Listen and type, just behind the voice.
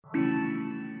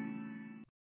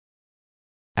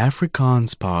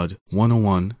Afrikaans Pod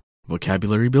 101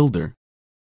 Vocabulary Builder.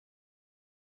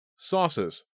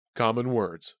 Sauces, common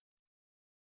words.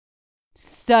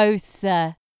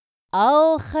 Souse,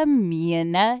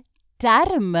 algemene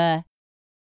terme.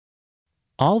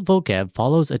 All vocab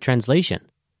follows a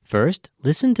translation. First,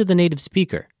 listen to the native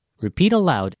speaker. Repeat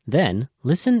aloud, then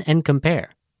listen and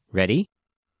compare. Ready?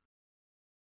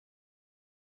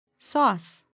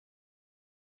 Sauce,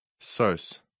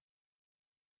 Sauce.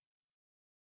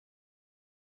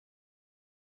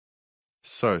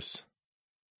 Sauce.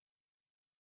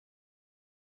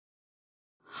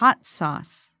 hot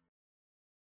sauce,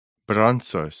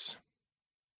 Brandsaus.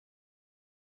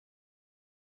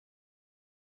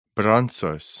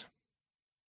 Brandsaus.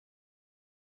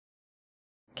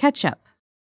 ketchup,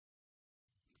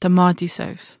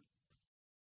 Tomatiesaus.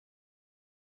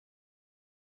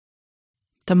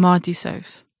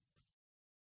 Tomatiesaus.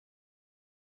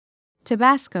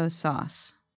 Tabasco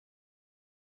sauce,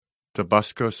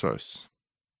 Tabasco sauce.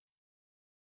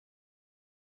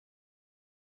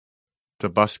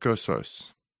 Tabasco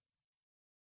sauce.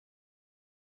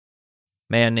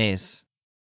 Mayonnaise,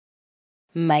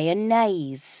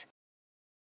 Mayonnaise.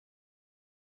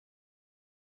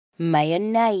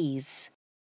 Mayonnaise.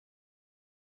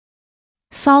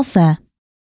 salsa,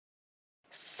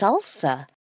 Salsa.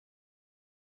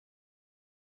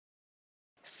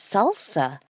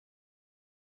 Salsa.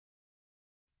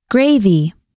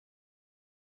 gravy,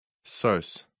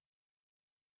 Sauce.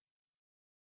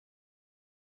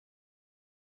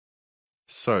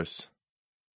 Sauce.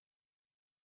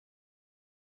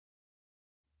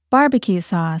 barbecue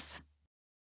sauce,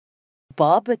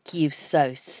 Barbecue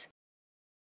sauce.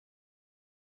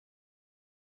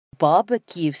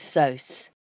 Barbecue sauce.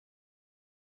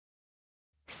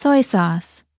 soy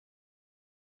sauce,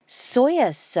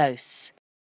 Soya sauce.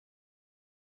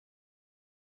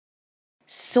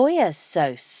 Soya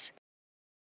sauce.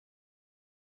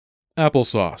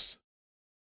 Applesauce.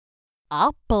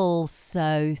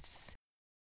 Applesauce.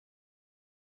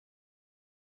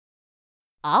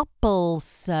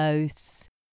 Applesauce.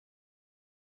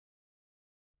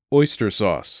 Oyster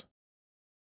sauce.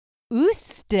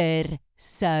 Oester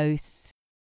sauce.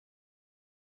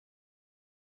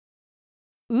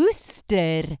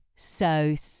 Oester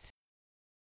sauce.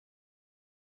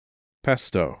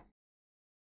 Pesto.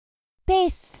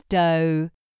 Pesto.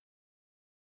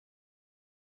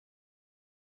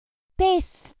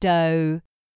 Pesto.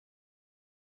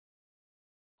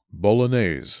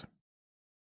 Bolognese.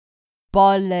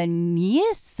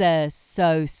 Bolognese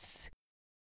sauce.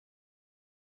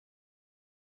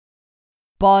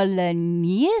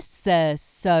 Bolognese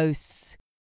sauce.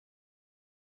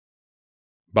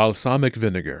 Balsamic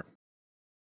vinegar.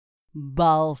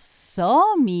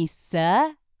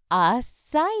 Balsamische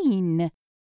azijn.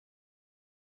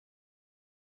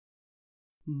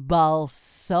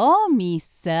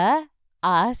 Balsamische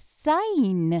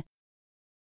azijn.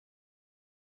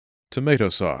 Tomato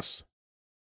sauce.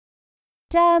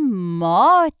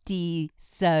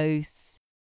 Tomatiesaus.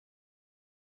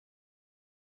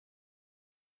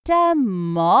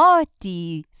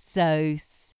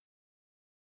 Tomatiesaus.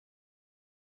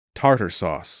 Tartar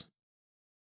sauce.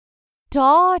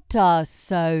 Tartar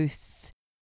sauce.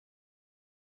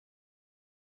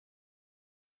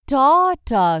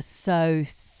 Tartar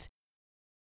sauce.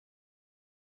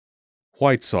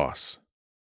 White sauce.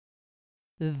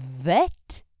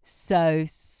 Wet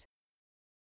sauce.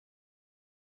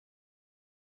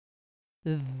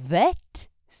 Wet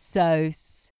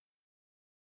sauce.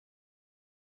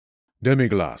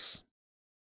 Demi-glace.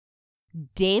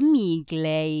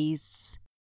 Demi-glaze.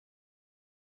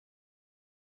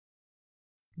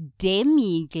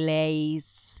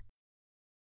 Demi-glaze.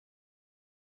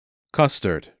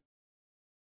 Custard.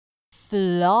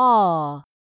 Flour.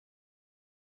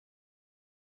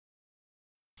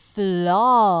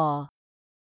 Flour.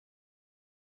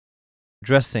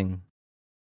 dressing,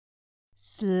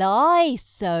 Sly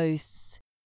sauce.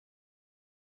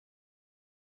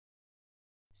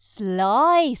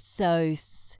 Sly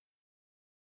sauce.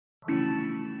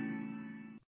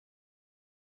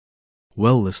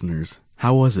 Well, listeners,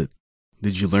 how was it?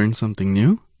 Did you learn something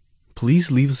new?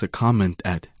 Please leave us a comment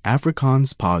at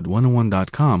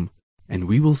afrikaanspod101.com and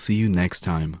we will see you next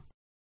time.